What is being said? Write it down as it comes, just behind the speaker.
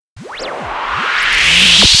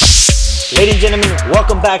Ladies and gentlemen,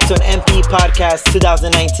 welcome back to an MP Podcast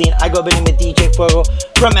 2019. I go by the name of DJ Fuego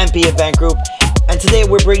from MP Event Group. And today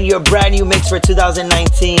we're bringing you a brand new mix for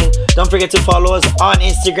 2019. Don't forget to follow us on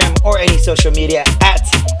Instagram or any social media at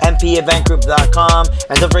mpeventgroup.com.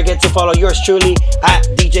 And don't forget to follow yours truly at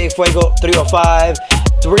DJ Fuego 305.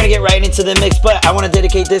 So we're going to get right into the mix, but I want to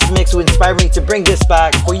dedicate this mix who inspired me to bring this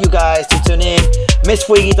back for you guys to tune in. Miss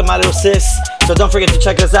Fueguito, my little sis. So don't forget to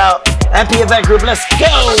check us out. MP Event Group, let's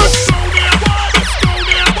go!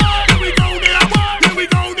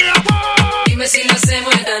 Dime si lo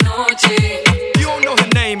hacemos esta noche. You don't know her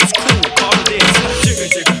name, it's cool, call it this. Jigga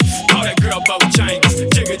jigga, call that girl Bojangles.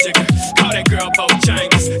 Jigga jigga, call that girl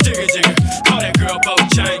Bojangles. Jigga jigga, call that girl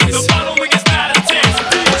Bojangles. The following is not a test,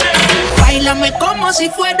 DJ. Báilame como si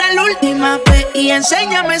fuera la última vez y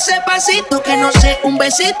enséñame ese pasito que no sé, un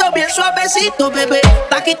besito bien suavecito, bebé.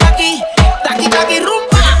 Taqui taqui, taqui taqui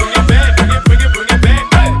rumba. Bring it back, bring it, bring it, bring it back.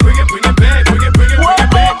 Bring it, bring it back, bring it, bring it, bring it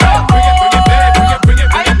back. Bring it, bring it back, bring it, bring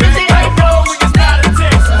it, bring it back. The following is not a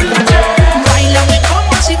test, DJ. Báilame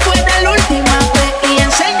como si fuera la última vez y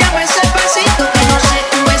enséñame ese pasito que no sé,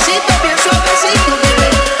 un besito bien suavecito, bebé.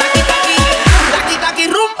 Taqui taqui, taqui taqui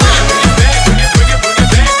rumba.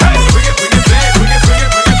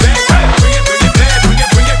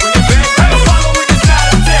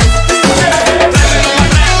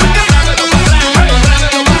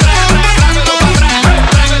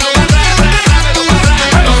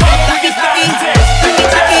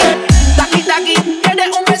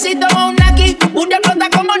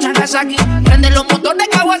 Prende los motores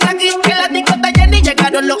Kawasaki, que la disco está llena y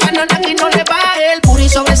llegaron los Anunnaki. No le baje, el puri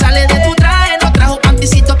sobresale de tu traje. No trajo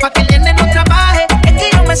panticitos pa' que el nene no trabaje. Es que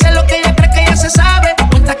yo me sé lo que ella cree que ella se sabe.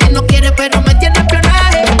 Cuenta que no quiere pero me tiene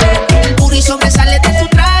espionaje. El puri sobresale de tu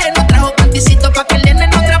traje. No trajo panticitos pa' que el nene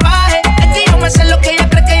no trabaje. Es que yo me sé lo que ella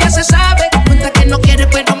cree que ella se sabe. Cuenta que no quiere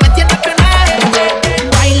pero me tiene espionaje.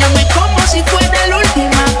 Báilame como si fuera la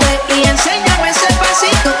última vez y enséñame ese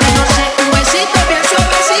pasito que no sé, un besito bien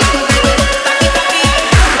suavecito.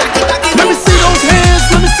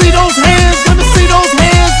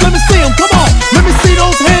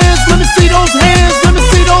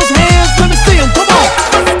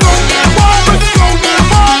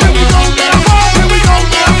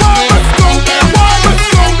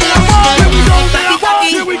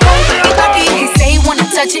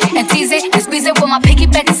 And tease it and squeeze it when my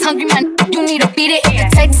piggyback is hungry, man. You need to beat it.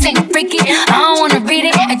 Text ain't freaky, I don't wanna read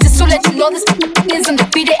it. And just to let you know, this is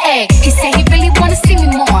undefeated. Ay, he said he really wanna see me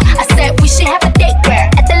more. I said we should have a date where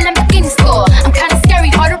at the Lamborghini store. I'm kinda scary,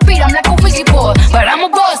 hard to read. I'm like a Ouija board, but I'm a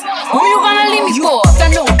boss. Who you gonna leave me for? I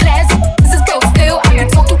know class, this is dope still. I be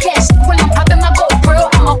talking cash when I'm popping my gold grill.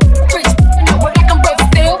 I'm a rich, no work like I'm broke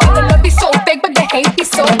still. The love be so big, but the hate be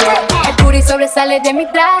so real. Sobresale de mi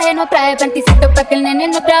traje, no trae panticito pa' que el nene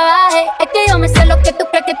no trabaje. Es que yo me sé lo que tú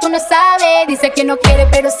crees que tú no sabes. Dice que no quiere,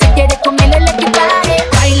 pero si quiere comerle el equipaje.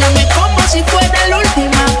 Báilame como si fuera la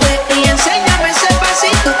última vez y enséñame ese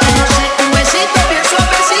pasito que no sé, un besito bien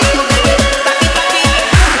suavecito, bebé. Taqui taqui,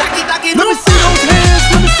 taqui taqui rumba. Let me see those hands,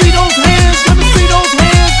 let me see those hands, let me see those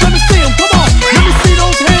hands, let me see them, come on. Let me see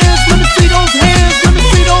those hands, let me see those hands, let me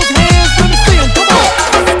see those hands, let me see them, come on.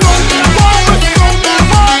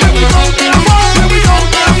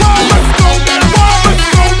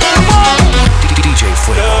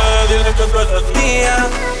 Mía,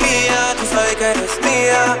 mía, tú sabes que eres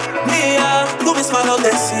mía, mía, tú misma lo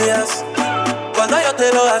decías cuando yo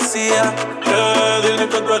te lo hacía. Dile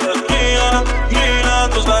que tú eres mía, mía,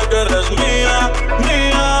 tú sabes que eres mía,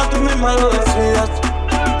 mía, tú misma lo decías,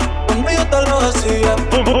 conmigo te lo hacía.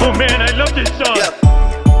 Oh man, I love this song. Yeah.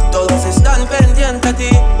 Todos están pendientes a ti,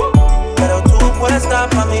 pero tú puestas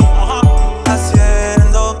pa' mí,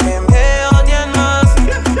 haciendo que me odien más,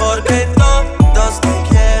 porque todos te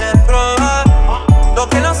quieren probar. Lo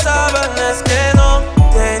que no saben es que no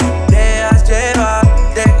te dejas llevar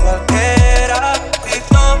de cualquiera, y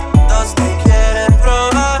todos te quieren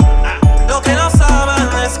probar. Lo que no saben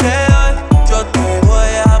es que hoy yo te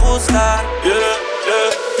voy a buscar.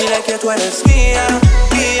 Dile que tú eres mía,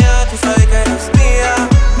 mía, tú sabes que eres mía,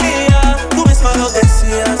 mía, tú misma lo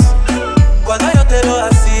decías cuando yo te lo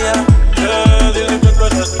hacía. Dile que tú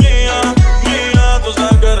eres mía, mía, tú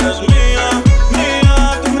sabes que eres mía,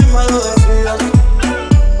 mía, tú misma lo decías,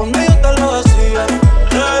 conmigo te lo hacía.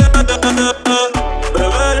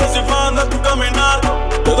 Bebé, yo soy fan de tu caminar,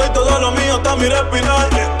 te doy todo lo mío hasta mi respirar.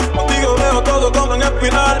 Contigo veo todo como en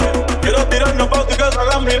espiral, quiero tirarme a pauta y que se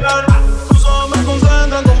hagan mirar. Tus ojos me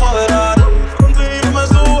concentran como moderar, contigo me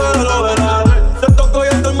sube de lo veral. Te toco y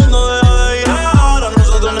todo el mundo deja de ir. Ahora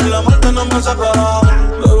nosotros ni la muerte nos hemos separado.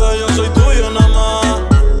 Bebé, yo soy tuyo nada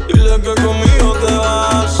más, dile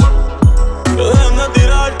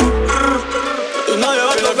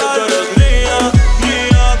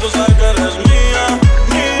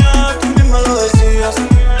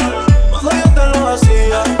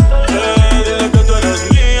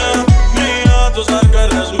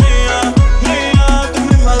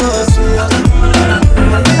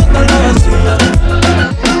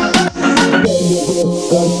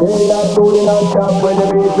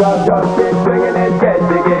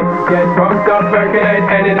percolate.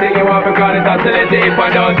 Anything you want, because it's oscillating. If I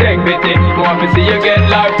don't take pity, want to see you get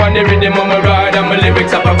life on the rhythm of my ride. And my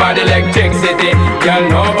lyrics up about electricity. Girl,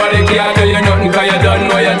 nobody can do you nothing, cause you don't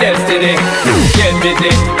know your destiny. Get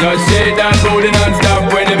busy, just shake that booty non-stop.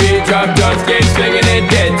 When the beat drop, just keep swinging it,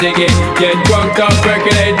 dead jiggy. Get drunk up,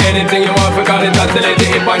 percolate. Anything you want, because it's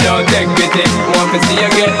oscillating. If I don't take pity, want to see you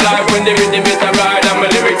get life when the rhythm is a ride. And my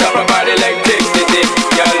lyrics up about electricity.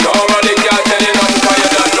 Girl, nobody can tell you nothing, cause you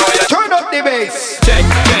don't know your. Turn up the bass. Shake,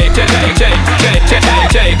 shake, shake, shake, shake, shake,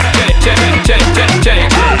 shake, shake, shake, shake, shake,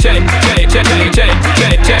 shake, shake,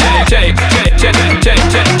 shake, shake,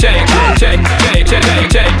 shake, shake, shake,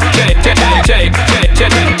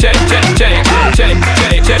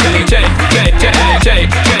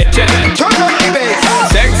 Turn up the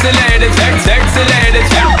bass. sexy ladies, sexy ladies,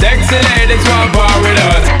 sexy ladies want bar with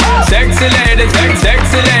us. Sexy ladies,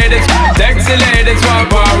 sexy ladies, sexy ladies want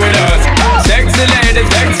bar with us. Sexy ladies,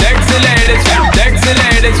 sexy ladies, sexy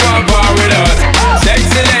ladies want bar with us.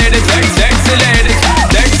 Sexy ladies, sexy ladies,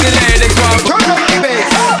 sexy ladies want. Turn up the bass.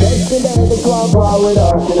 Sexy ladies want bar with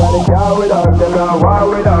us. Inna the car with us, them want war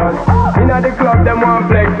with us. Inna the club, them want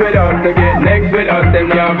flex with us. To get next with us, them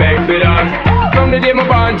want vex with us. From the day my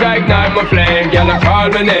bond, I ignite my flame. Girl, I call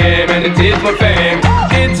my name and it is my fame.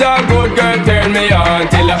 It's a good girl, turn me on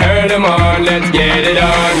till I heard them on. Let's get it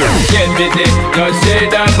on. Get busy, just shake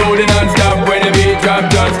that booty non-stop. When the beat drop,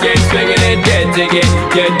 just keep swinging it, get jiggy.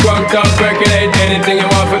 Get drunk up, percolate. Anything you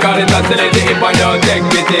want, because it's oscillating. If I don't take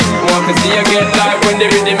pity, want to see you get live when the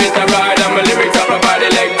rhythm is a ride. And my lyrics up about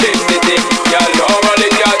electricity. Girl, nobody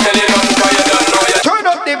can tell you nothing, cause you don't know your. Turn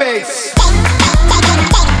up the bass.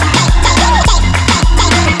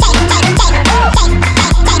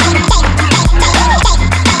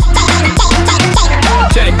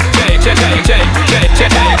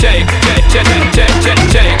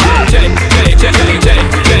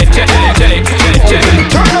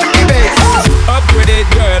 Up with it,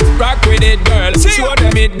 girl. Rock with it, girl. Show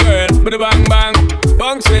them it, girl. With a bang bang.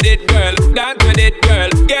 Bounce with it, girl. Dance with it, girl.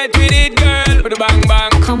 Get with it, girl. With a bang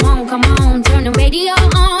bang. Come on, turn the radio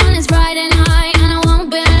on. It's Friday night and I won't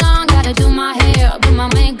be long. Gotta do my hair, put my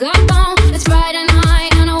makeup on. It's Friday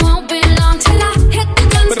night and I won't be long till I hit the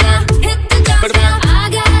dance floor, hit the dance floor. I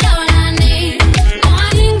got all I need. No, I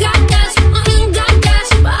ain't got cash,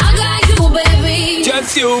 but I got you, baby.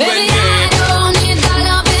 Just you and Baby, me. I don't need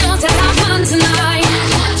dollar bills to have fun tonight.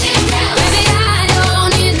 Baby, I don't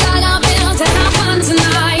need dollar bills to have fun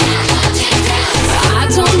tonight. I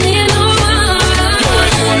don't need no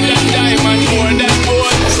More money. than diamond, more than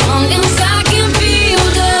gold. As long as I can feel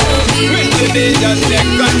the beat. Baby, just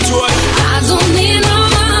take control. I don't need no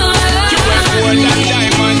You are more than money.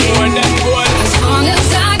 diamond, more than gold. As long as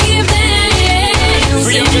I keep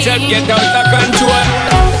Free dancing. yourself, get out of control.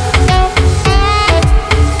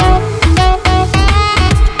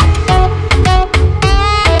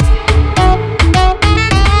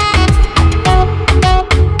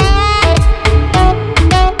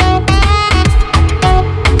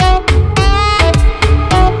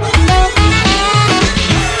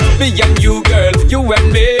 Me and you, girl, you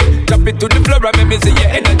and me. Drop it to the floor and make me see your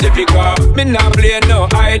energy because me not play no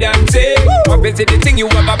hide and seek. What is it the thing you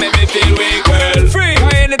ever make me feel weak, girl? Free.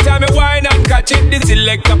 Anytime you whine and catch it, this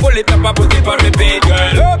selector pull it up and put it on repeat,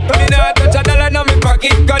 girl. Me not touch a dollar in my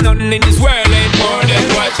pocket, cause nothing in this world ain't more than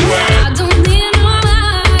what you worth. I don't need no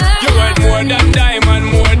money. You worth more than diamond,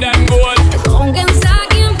 more than gold. As long as I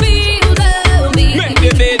can feel the beat. Make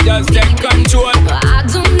the beat just take control. I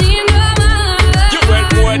don't need no money. You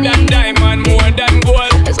worth more than diamond, more than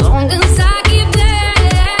gold. As long as I keep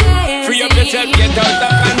dancing. Free up yourself, get out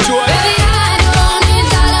of control. Baby, I don't need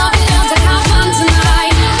dollar bills to have fun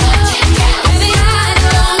tonight. Baby, I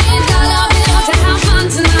don't need dollar bills to have fun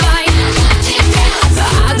tonight.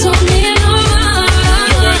 I don't need no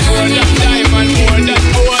You worth more money. than diamond, more than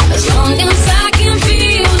gold. As long as I can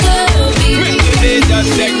feel the Make beat. the beat just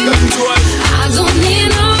take control. I don't need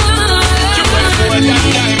no You worth more than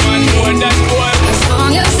money. diamond, more than gold. As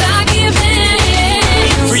long as I keep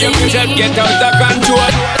Free up dancing. yourself, get out of control.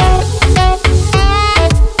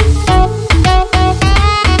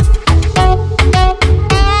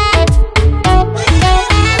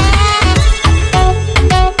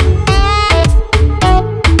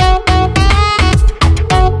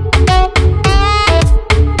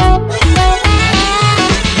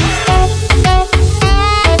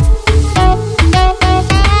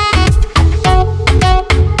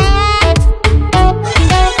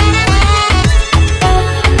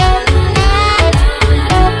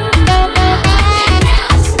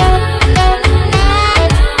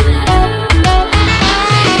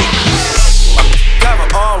 Drive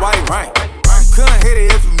an all white rank. Couldn't hit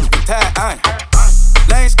it if you tied iron.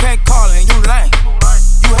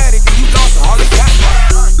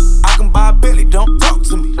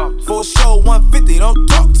 150, don't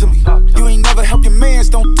talk to me. You ain't never help your mans,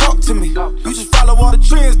 don't talk to me. You just follow all the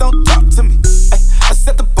trends, don't talk to me. Ay, I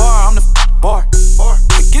set the bar, I'm the bar.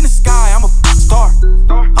 Like in the sky, I'm a star.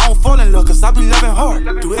 I don't fall in love, cause I be loving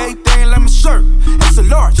hard. Do everything like my shirt, it's a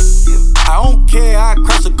large. I don't care, I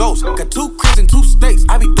crash a ghost. Got 2 cribs and 2 states,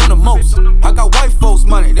 I be doing the most. I got white folks'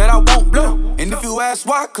 money that I won't blow. And if you ask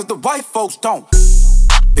why, cause the white folks don't.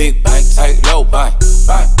 Big bank, tight, low buy.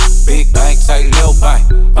 Big bank, tight, low buy.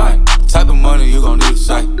 The type of money you gon' need to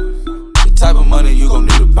sight. The type of money you gon'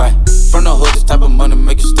 need to buy. From the hood, this type of money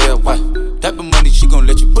make you stay away. Type of money she gon'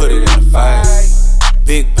 let you put it in a fight.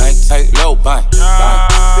 Big bank, tight, low buy.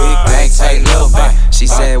 Big bank, tight, low buy. She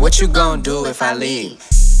said, what you gon' do if I leave?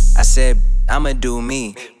 I said, I'ma do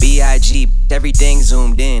me. B.I.G. Everything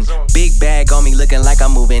zoomed in. Big bag on me looking like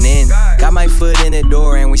I'm moving in. Got my foot in the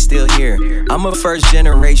door and we still here. I'm a first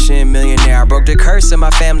generation millionaire. I broke the curse of my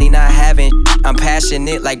family not having. I'm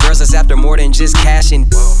passionate like girls that's after more than just cashing.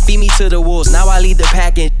 Feed me to the wolves, now I lead the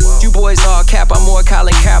package. You boys all cap, I'm more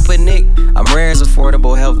Colin Kaepernick. I'm rare as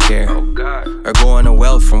affordable healthcare. Or going to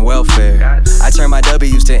wealth from welfare. I turn my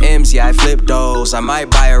W's to M's, yeah I flip those. I might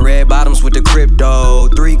buy a red bottoms with the crypto.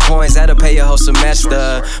 3 coins, that'll pay your whole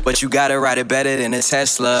semester. But you gotta ride it better than a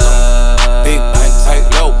Tesla. Big bank, tight,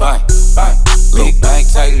 low buy. Big bank,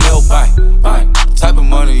 tight, low buy. The type of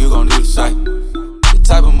money you gon' need to sight. The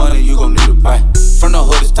type of money you gon' need to buy. From the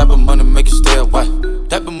hood, this type of money make you stay away.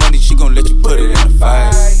 Type of money she gon' let you put it in a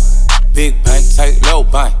fight. Big bank, tight, low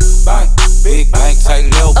buy. Big bank, tight,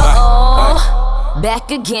 low buy.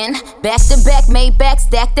 Back again, back to back, made back,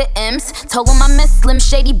 stack the M's. Told him I miss Slim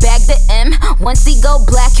Shady, bag the M. Once he go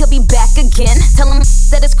black, he'll be back again. Tell him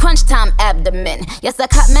that it's crunch time abdomen. Yes, I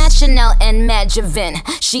caught Mad Chanel and Mad Javin.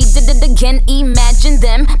 She did it again, imagine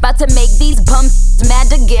them. About to make these bums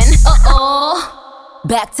mad again.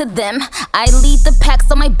 Back to them, I lead the pack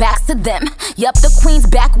so my back's to them. Yup, the queen's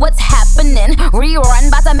back, what's happening? Rerun,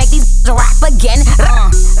 bout to make these rap again.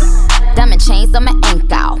 Diamond chains on my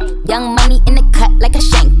ankle. Young money in the cut like a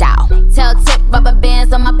shank doll. Tail tip rubber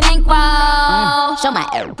bands on my bankroll. Show my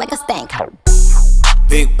air like a stank.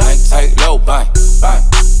 Big bank, tight, low buy.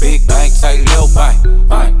 Big bank, tight, low buy.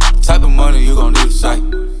 Type of money you gon' need to sight.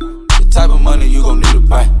 The type of money you gon' need to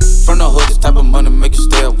buy. From the hood, this type of money make you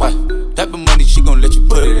stay away. Type of money she gon' let you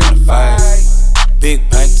put it in a fight. Big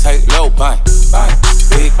bank, tight, low buy.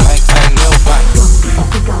 Big bank, tight, low buy.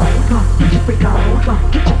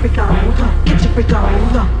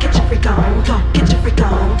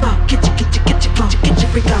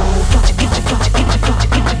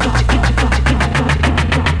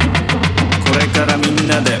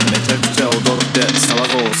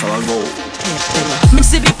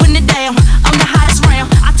 Mississippi putting it down, I'm the hottest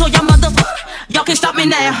round. I told y'all motherfucker, y'all can't stop me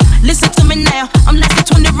now. Listen to me now, I'm lasting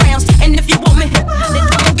 20 rounds. And if you want me, then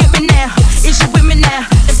come get me now. Is you with me now?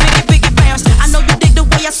 The biggie bounce. I know you dig the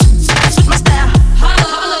way I switch my style.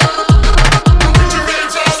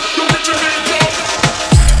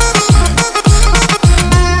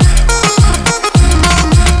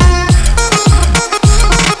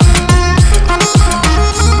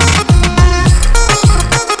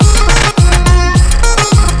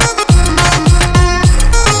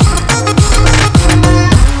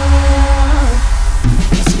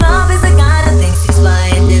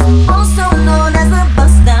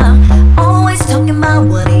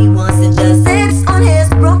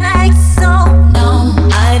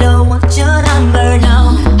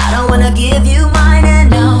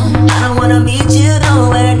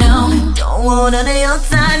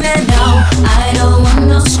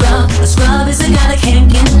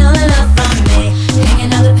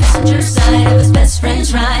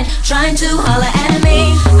 Trying to holler at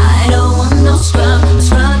me. I don't want no scrub. A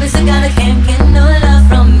scrub is a guy that can't get no love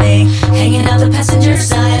from me. Hanging out the passenger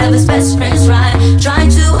side of his best friend's ride. Trying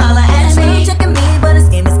to holler at me. Checking me, but his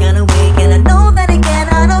game is kinda weak. And I know that he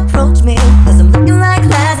cannot approach me. Cause I'm looking like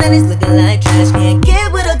class and he's looking like trash. Can't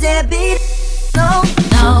get with a deadbeat. No,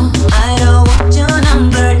 no, I don't want your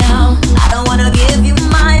number, no. I don't wanna give you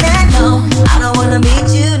mine, and no, I don't wanna meet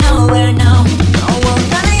you nowhere, no. Don't want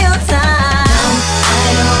none of your time.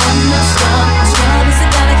 I don't want no scrub. Scrub is a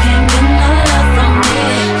guy that can't get no love from me.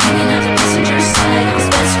 Hanging out the passenger side of his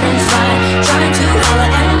best friend's ride. Trying to holler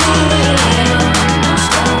at me. I don't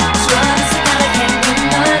want no scrub. Scrub is a guy that can't get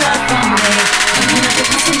no love from me. Hanging out the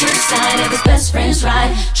passenger side of his best friend's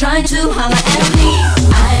ride. Trying to holler at me.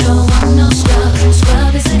 I don't want no scrub.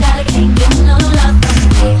 Scrub is a guy that can't get no love from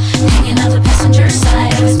me. Hanging out the passenger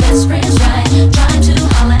side of his best friend's ride. Trying to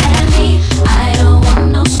holler at me. I don't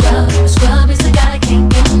want no scrub. Scrub is a guy that can't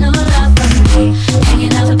get no love from me.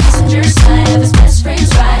 Hanging out the passenger side of his best friend's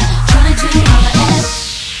ride. Trying to holler at me.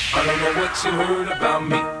 I don't know what you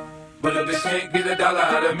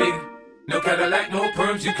out of me. No Cadillac, no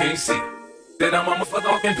perms, you can't see that I'm a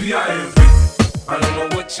motherfucking P.I.M.P. I don't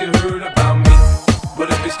know what you heard about me, but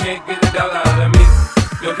a bitch can't get it all out of me.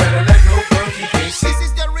 No Cadillac, no perms, you can't see. This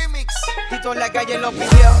is the remix. Tito en la calle lo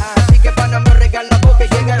pidió, así que pana me regala porque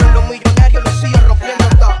llegaron los millonarios, los suyos rompiendo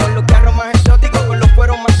todo. Con los carros más exóticos, con los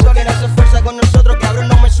cueros más sólidos, hace fuerza con nosotros, cabrón,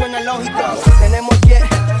 no me suena lógico. Tenemos jet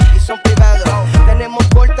y son privados, tenemos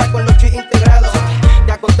corta con los chis integrados.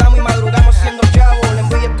 Te acostamos y madrugamos siendo chavos, le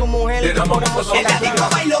envías tu mujer y te ponemos En la disco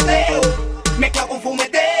bailoteo, mezcla con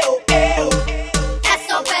fumeteo,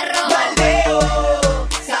 Eso, perro. baldeo,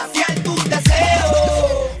 saciar tus deseos.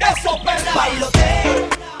 Eso, perro. Bailoteo,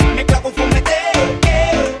 mezcla con fumeteo,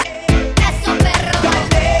 Eso, perro.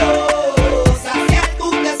 baldeo, saciar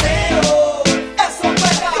tus deseos. Eso,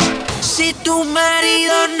 perro. Si tu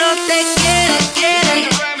marido no te quiere,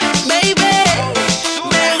 baby,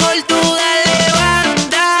 mejor tú dale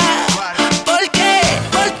banda. ¿Por qué?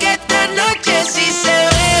 Porque esta noche sí se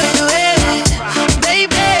bebe,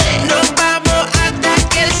 baby. Nos vamos hasta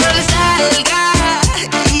que el sol salga.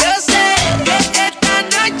 Y yo sé que esta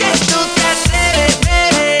noche tú te atreves,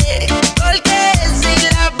 bebé. Porque si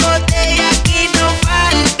las botellas aquí no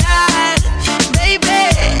faltan, baby.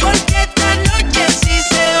 Porque esta noche sí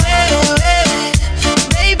se bebe,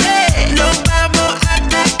 baby. Nos vamos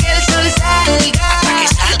hasta que el sol salga.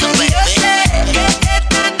 Y yo sé que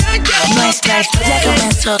esta noche Nuestra historia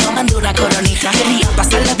comenzó tomando una coronita. Quería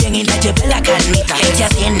pasarla bien y la llevé la carnita. Ella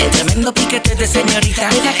tiene tremendo piquete de señorita.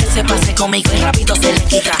 Deja que se pase conmigo y rápido se le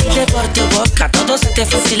quita. De por tu boca todo se te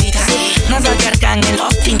facilita. Nada que Arcángel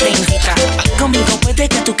Austin te invita. Conmigo puede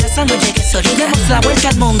que a tu casa no llegues solita. Demos la vuelta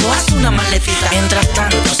al mundo, haz una maletita. Mientras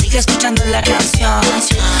tanto sigue escuchando la canción.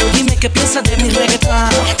 Dime qué piensas de mi reggaetón.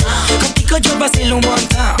 Contigo yo vacilo un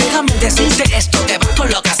montón. Déjame decirte esto que va con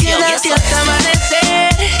la ocasión. quédate hasta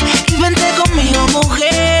amanecer y vente conmigo,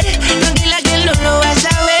 mujer. Tranquila que él no lo va a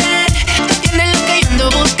saber. Tú tienes lo que yo ando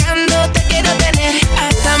buscando. Te quiero tener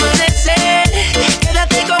hasta amanecer.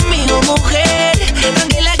 Quédate conmigo, mujer.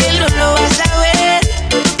 Tranquila que él no lo va a saber.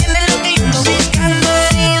 Tú tienes lo que yo ando buscando.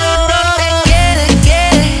 No te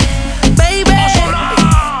quiere, baby.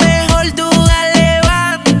 Mejor tú dale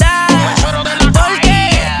banda. ¿Por qué?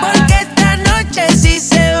 Porque esta noche sí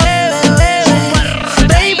se bebe,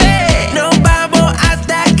 baby. Nos vamos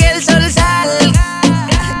hasta que el sol salga.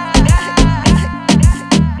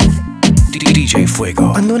 DJ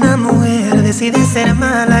Fuego. Cuando una mujer decide ser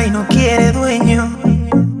mala y no quiere dueño,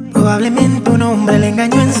 probablemente un hombre le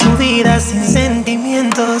engañó en su vida sin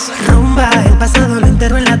sentimientos. Rumba, el pasado lo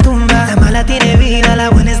enterró en la tumba. La mala tiene vida, la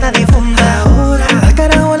buena está difunta. Ahora, al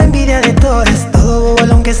carajo la envidia de todas. Todo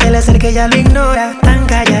bolón que se le acerque ya lo ignora. Tan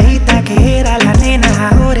calladita que era la nena,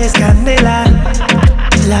 ahora es candela.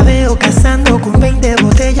 La veo cazando con 20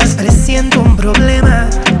 botellas, presiento un problema.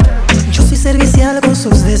 Yo soy servicial con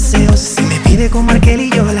sus deseos. Si me pide con Markel y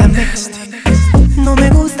yo la mezclo. No me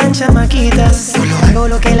gustan chamaquitas, solo hago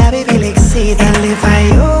lo que la baby le excita. Él le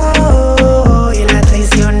falló y la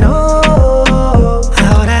traicionó.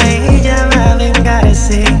 Ahora ella va a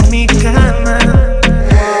vengarse en mi cama.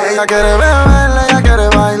 Ella quiere beber, ella quiere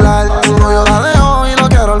bailar. Su novio la dejó y lo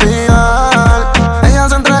quiero olvidar. Ella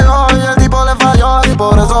se entregó y el tipo le falló y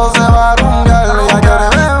por eso se va a rumbear. Ella quiere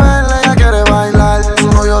beber, ella quiere bailar.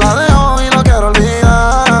 Su novio la dejó y lo quiero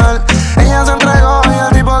olvidar. Ella se entregó y el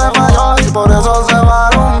tipo le falló y por eso se va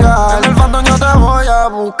a rumbear. En el fandom yo te voy a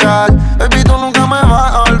buscar. Baby, tú nunca me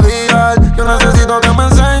vas a olvidar. Yo necesito que me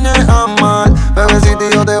enseñes a amar. Bebecita,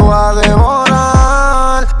 yo te voy a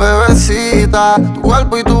devorar. Bebecita, tu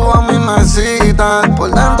cuerpo y tú a mí necesitan.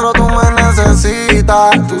 Por dentro tú me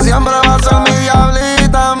necesitas. Tú siempre vas a ser mi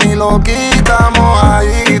diablita, mi loquita,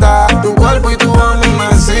 mojadita. Tu cuerpo y tú a mí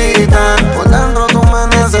necesitan. Por dentro tú me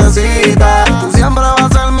necesitas. Tú siempre vas a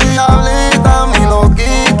ser mi diablita, mi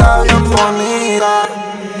loquita, bien bonita.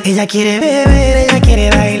 Ella quiere beber, ella quiere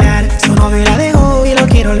bailar. Su novio la dejó y lo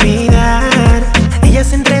quiere olvidar. Ella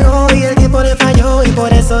se entregó y el tipo le falló y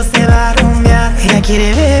por eso se va a rumbear. Ella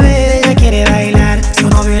quiere beber, ella quiere bailar. Su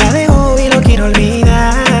novio la dejó y lo quiere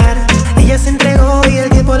olvidar. Ella se entregó y el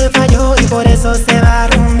tipo le falló y por eso se va a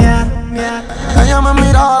rumbear. Ella me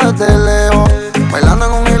miraba desde lejos, bailando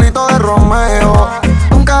en un hilito de Romeo.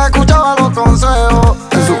 Nunca escuchaba los consejos,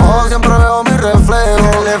 en su ojos siempre veo mi reflejo.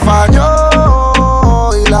 Él le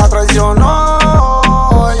falló y la traicionó.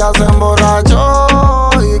 Ella se emborrachó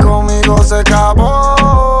y conmigo se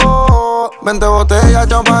escapó. 20 botellas,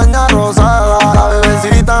 champaña rosada. La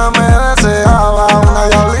bebecita me deseaba. Una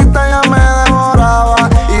diablita ella me devoraba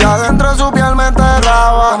y adentro de su piel me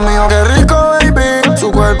enterraba. Conmigo qué rico, baby.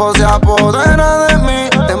 Su cuerpo se apodera de mí,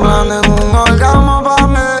 temblando en un orgasmo pa'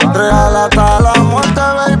 mí. Real hasta la muerte,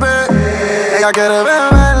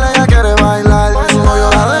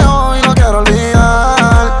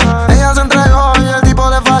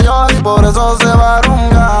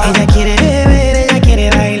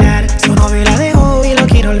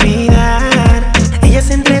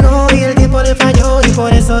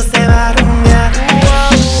 se va a rumbear.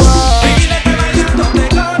 Dile que bailando te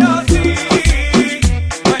conocí.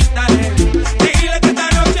 Cuéntale, dile que esta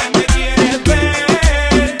noche me quieres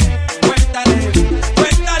ver.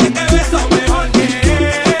 Cuéntale que beso mejor que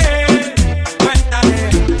él. Cuéntale,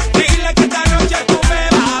 dile que esta noche tú me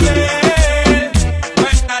vas a ver.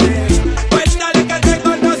 Cuéntale que te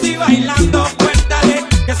conocí bailando. Cuéntale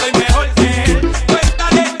que soy mejor que él.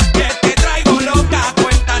 Cuéntale que te traigo loca.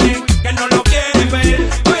 Cuéntale que no lo quieres ver.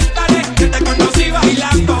 Cuéntale que te conocí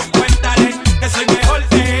bailando. Cuéntale que soy mejor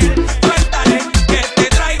que él. Cuéntale que te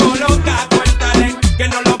traigo loca. Cuéntale que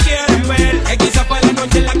no lo quieres ver. Que quizá fue la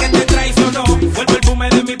noche en la que te traicionó. Fue el perfume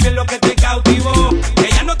de mi piel lo que te cautivó. Que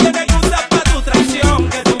ya no tiene excusa para tu traición.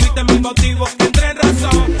 Que tuviste mis motivos que entré en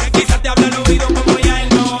razón. Que quizás te habla al oído como ya él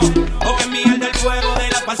no. O que mi alma el fuego de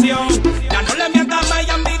la pasión. Ya no le mientas más y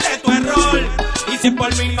admite tu error. Y si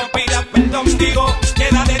por mí no pidas perdón, digo,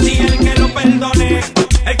 queda de ti el que lo perdone.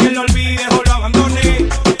 El que lo olvide o lo abandone.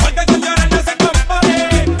 Porque con llorar no se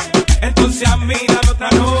compone. Entonces a mí dame otra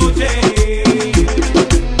noche.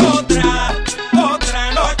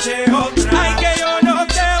 Otra noche, otra. Ay, que yo no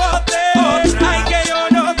te boté. Ay, que yo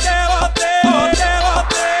no te boté. Te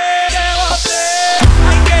boté.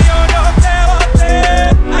 Ay, que yo no te boté.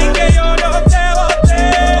 Ay, que yo no te boté.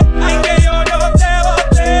 Ay, que yo no te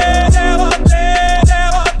boté. Te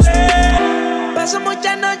boté. Paso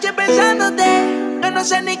muchas noches pensándote. Yo no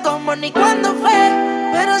sé ni cómo ni cuándo fue,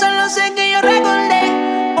 pero solo sé que yo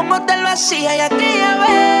recordé cómo te lo hacía y aquella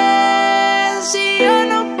vez. Si yo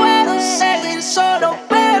no puedo seguir solo,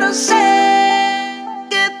 pero sé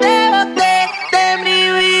que te boté, de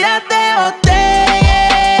mi vida te boté.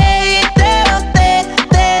 Y te boté,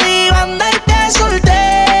 te di banda y te solté.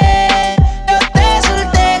 Yo te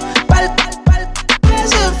solté, pa'l que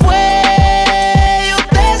se fue. Y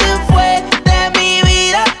usted se fue, de mi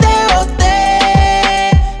vida te boté.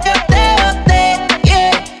 Yo te boté,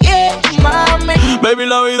 yeah, mami. Baby,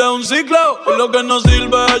 la vida es un ciclo y lo que no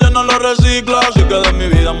sirve ya no lo reciclo. Así que de mi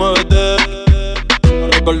vida muévete para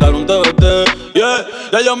recordar un TBT. Yeah,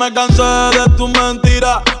 ya yo me cansé de tu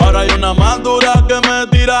mentira. Ahora hay una más dura que me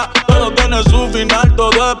tira. Todo tiene su final,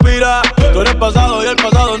 todo expira. Tú eres pasado y el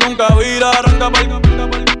pasado nunca vira. Arranca pa'l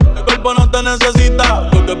el cuerpo no te necesita.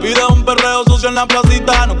 Lo que pide es un perreo sucio en la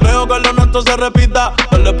placita. No creo que lo nuestro se repita.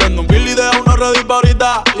 Yo le prendo un bill y dejo uno ready pa'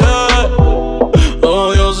 ahorita. Yeah.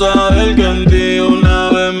 Odio saber que en ti una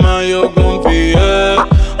vez más yo confié.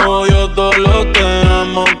 Odio todo lo que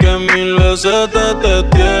amo, que mil veces te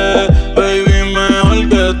testé. Baby, mejor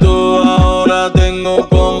que tú, ahora tengo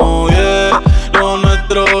como 10. Lo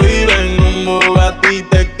nuestro vive en un Bugatti,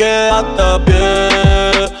 te quedaste a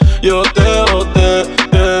pie. Yo te boté,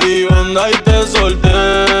 te di banda y te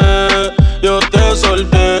solté. Yo te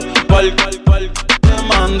solté, pa'l te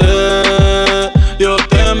mandé. Yo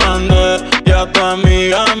te mandé, y a tu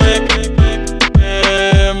amiga me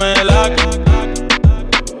la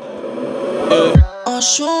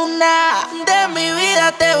Ozuna, de mi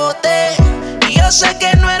vida te boté. Y yo sé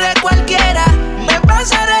que no eres cualquiera. Me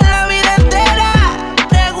pasaré la vida entera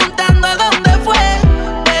preguntando a dónde fue,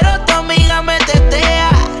 pero tu amiga me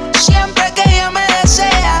tetea. Siempre que ella me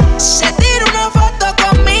desea, se tira una foto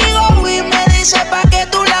conmigo y me dice pa' que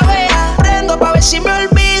tú la veas. Prendo pa' ver si me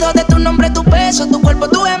olvido de tu nombre, tu peso, tu cuerpo,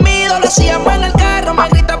 tu gemido. Lo hacíamos en el carro, me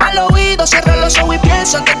gritaba al oído. Cierro los ojos y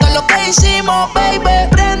pienso en todo lo que hicimos, baby.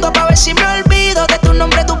 Prendo pa' ver si me olvido de tu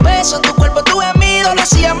nombre, tu peso, tu cuerpo, tu gemido. Lo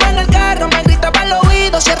hacíamos en el carro, me gritaba al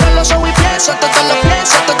oído. Cierro los ojos y pienso, todo lo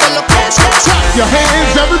pienso, todo lo pienso. Clap your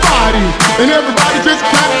hands, everybody, and everybody just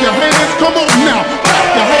clap your hands. Come on now,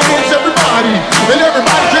 clap your hands, everybody, and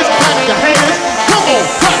everybody just clap your hands. Come on,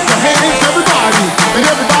 clap your hands, everybody, and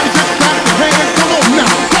everybody just clap your hands. Come on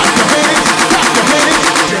now, clap your hands, clap your hands.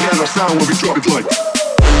 Check out our sound when we drop it like.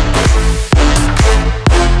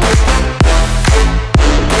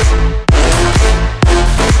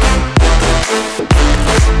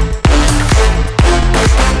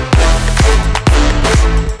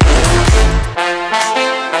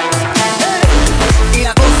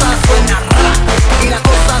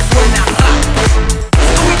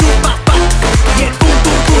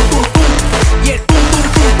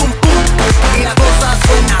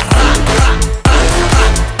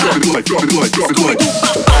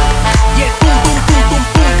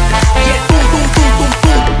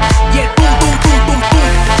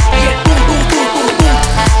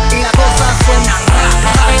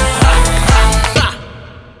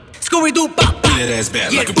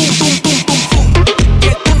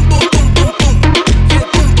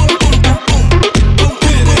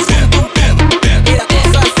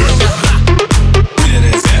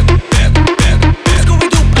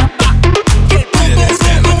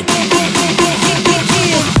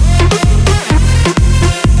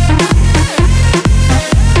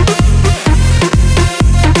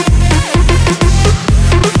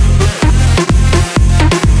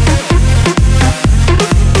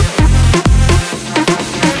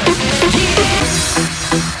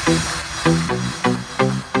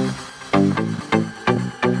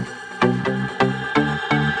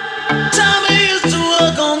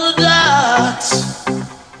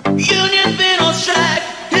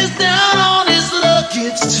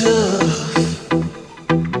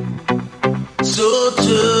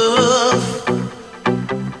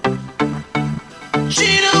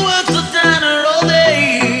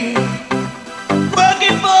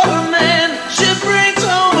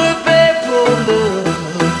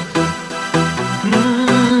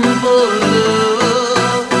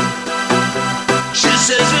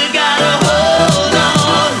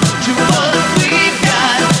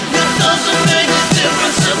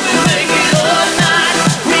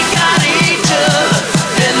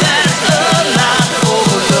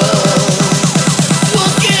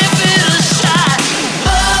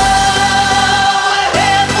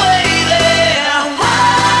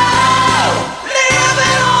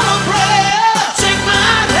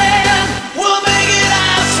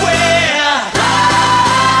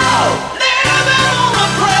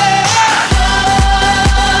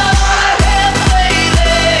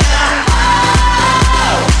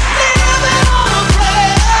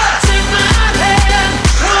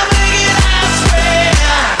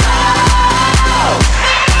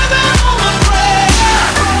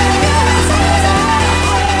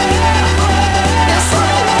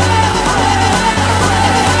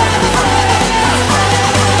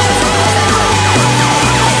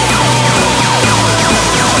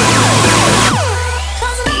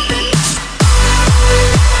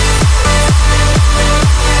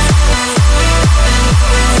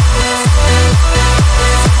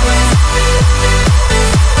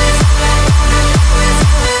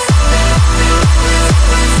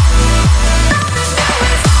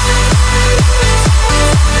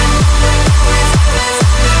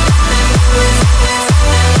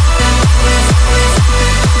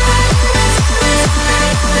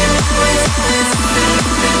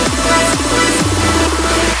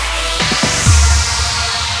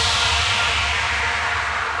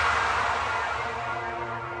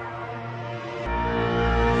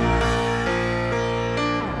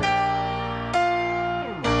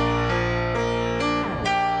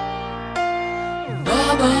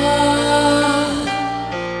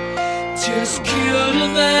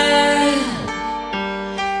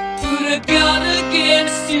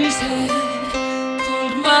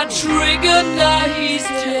 trigger, now he's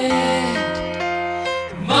dead.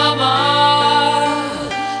 Mama,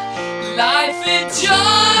 life had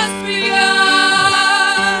just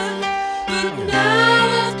begun, but now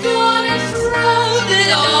I've gone and thrown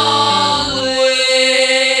it all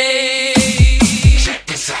away. Check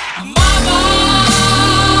this out. Mama,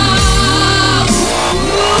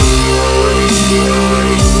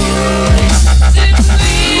 didn't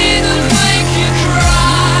mean to make you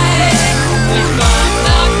cry, but might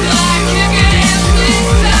not like you again this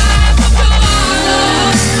time. So come on,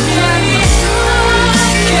 love, carry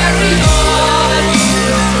on,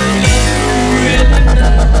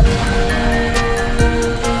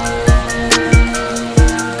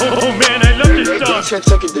 Oh man, I love this song.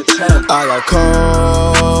 I got calls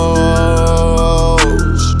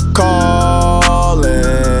calling.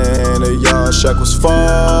 The young Shaq was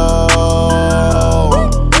fall.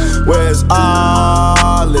 Where's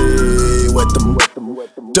Ollie with the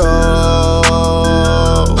dough?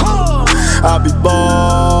 I be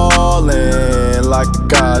ballin' like a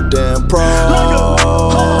goddamn pro.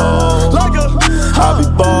 I be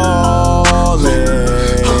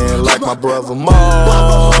ballin' like my brother Mo.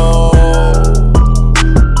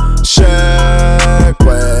 Shaq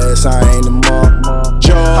West, I ain't the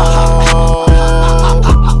Joe.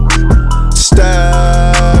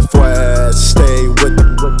 Steph West, stay with the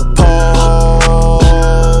pole.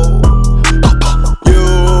 You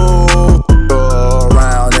go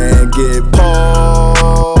around and get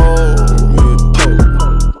pole.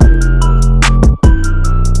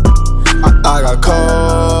 I got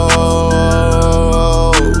calls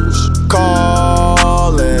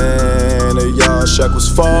calling. The young Shaq was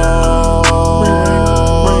fall.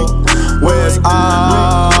 Where's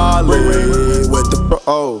Ollie with the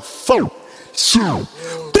phone?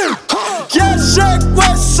 Yeah, Shaq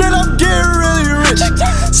West said I'm getting really rich.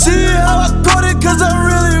 See how I got it, cause I'm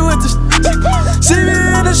really with this. See me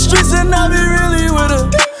in the streets and I be really with a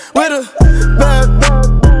bad,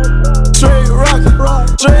 straight rockin'.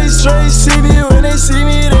 Straight see me when they see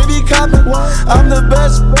me, they be coppin'. I'm the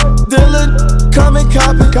best dealer, come and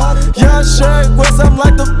cop it. Yeah, Shaq West, I'm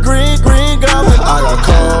like the green goblin. I got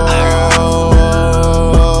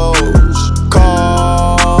calls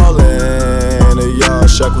calling. The young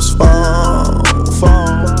Shaq was phone.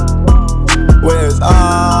 Where's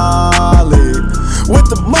Ollie with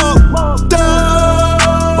the mug?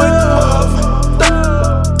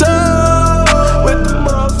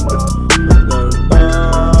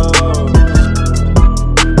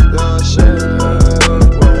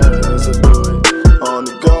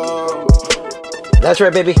 That's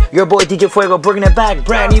right, baby. Your boy DJ Fuego bringing it back.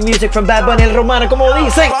 Brand new music from Bad Bunny El Romano, como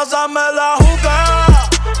dice. Pásame la juca,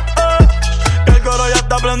 que el coro ya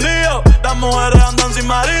está prendido. Las mujeres andan sin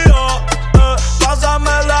marido. Pásame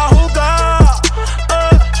la juca,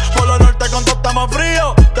 por lo norte con todo estamos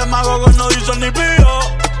fríos. Demagogos no dicen ni pío.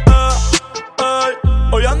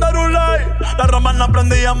 Hoy anda Rulay, las ramas no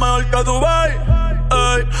prendían mejor que Dubai.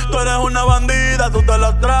 Tú eres una bandida, tú te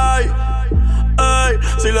la traes.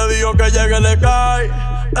 Si le digo que llegue le cae.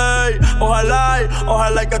 Ojalá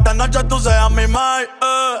y que esta noche tú seas mi mai.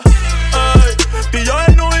 Y yo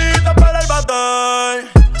en nubita para el batey.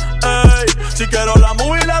 Si quiero la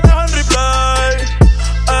movie la dejo en replay.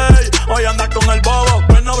 Hoy andas con el bobo,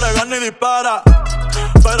 pues no brega ni dispara.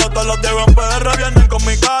 Pero todos los Diego en PR vienen con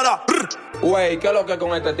mi cara. Wey, ¿qué es lo que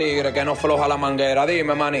con este tigre que no floja la manguera?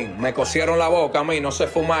 Dime, manín, me cosieron la boca a mí, no sé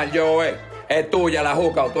fumar yo, Es tuya la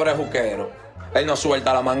juca o tú eres juquero. Él no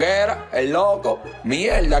suelta la manguera, el loco.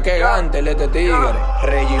 Mierda, qué gante el este tigre.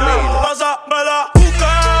 Regimilo. Pásame la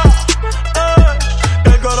juca, que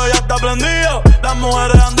el coro ya está prendido. Las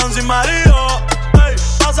mujeres andan sin marido.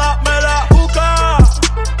 Pásame la juca,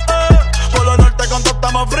 por lo norte con todo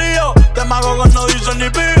estamos fríos. Demagogos no dicen ni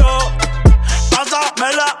pío.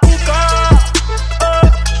 Pásame la juca,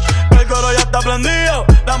 que el coro ya está prendido.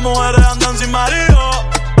 Las mujeres andan sin marido.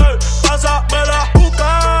 Pásame la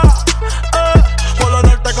juca, por lo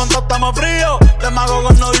norte con todo estamos fríos.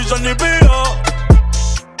 Demagogos no dicen ni pío.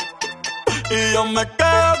 Y yo me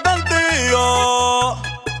quedo contigo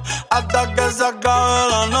hasta que se acabe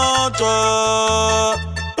la noche.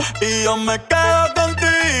 Y yo me quedo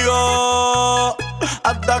contigo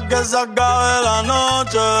hasta que se acabe la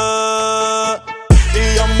noche.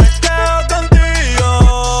 Y yo me quedo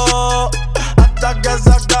contigo hasta que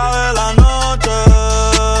se acabe la noche.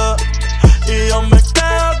 Y yo me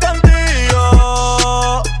quedo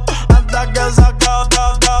contigo hasta que se acabe.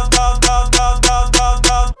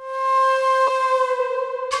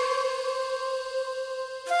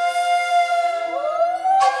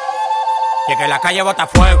 Y que la calle bota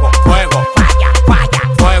fuego, fuego, falla, falla,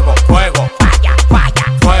 fuego, fuego, falla, falla,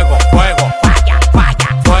 fuego,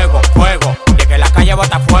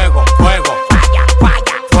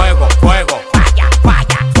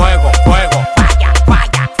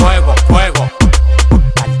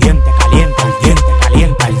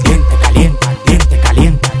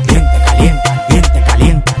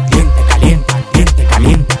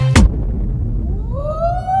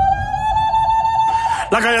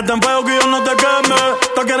 peo que yo no te queme.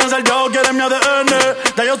 Todos quieren ser yo, quieren mi ADN.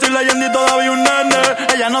 Ya yo soy leyenda y todavía un nene.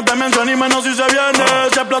 Ella no te menciona y menos si se viene.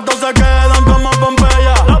 Si explotó se quedan como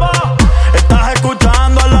Pompeya. Estás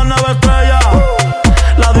escuchando a la nueva estrella.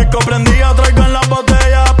 La disco prendida, traigan las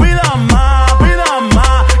botellas. Pidan más,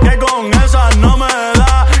 que con esa no me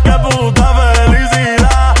da. Que puta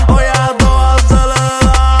felicidad, hoy a todas se le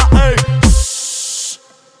da. Ey,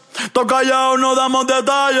 to callado, no damos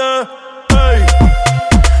detalles. Ey,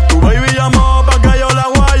 tu baby llamó pa' que yo la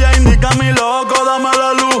guaya. Indica a mi loco, dame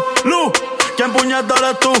la luz. ¿Quién puñeta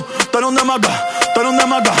eres tú? Tú eres un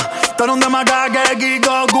demaca, que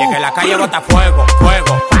Kiko. Y que la calle bota fuego,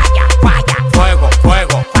 fuego, falla, fuego,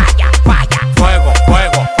 fuego, falla, fuego,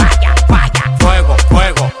 fuego, falla, fuego,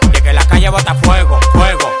 fuego. Y que la calle bota fuego,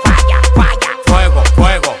 fuego, falla, fuego,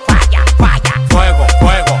 fuego, falla, fuego,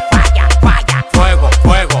 fuego, falla, fuego,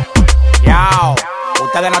 fuego. Yao,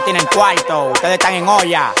 ustedes no tienen cuarto, ustedes están en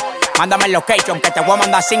olla. Mándame el location que te voy a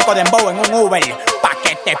mandar 5 dembow en un Uber pa'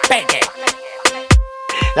 que te pegue.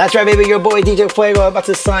 That's right, baby. Your boy DJ Fuego about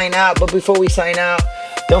to sign out. But before we sign out,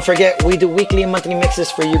 don't forget we do weekly and monthly mixes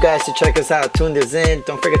for you guys to check us out. Tune this in.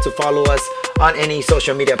 Don't forget to follow us on any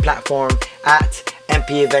social media platform at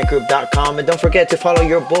mpeventgroup.com. And don't forget to follow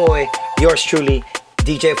your boy, yours truly,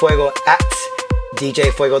 DJ Fuego at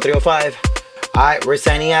DJ Fuego 305. All right, we're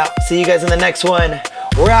signing out. See you guys in the next one.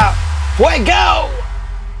 We're out. Fuego!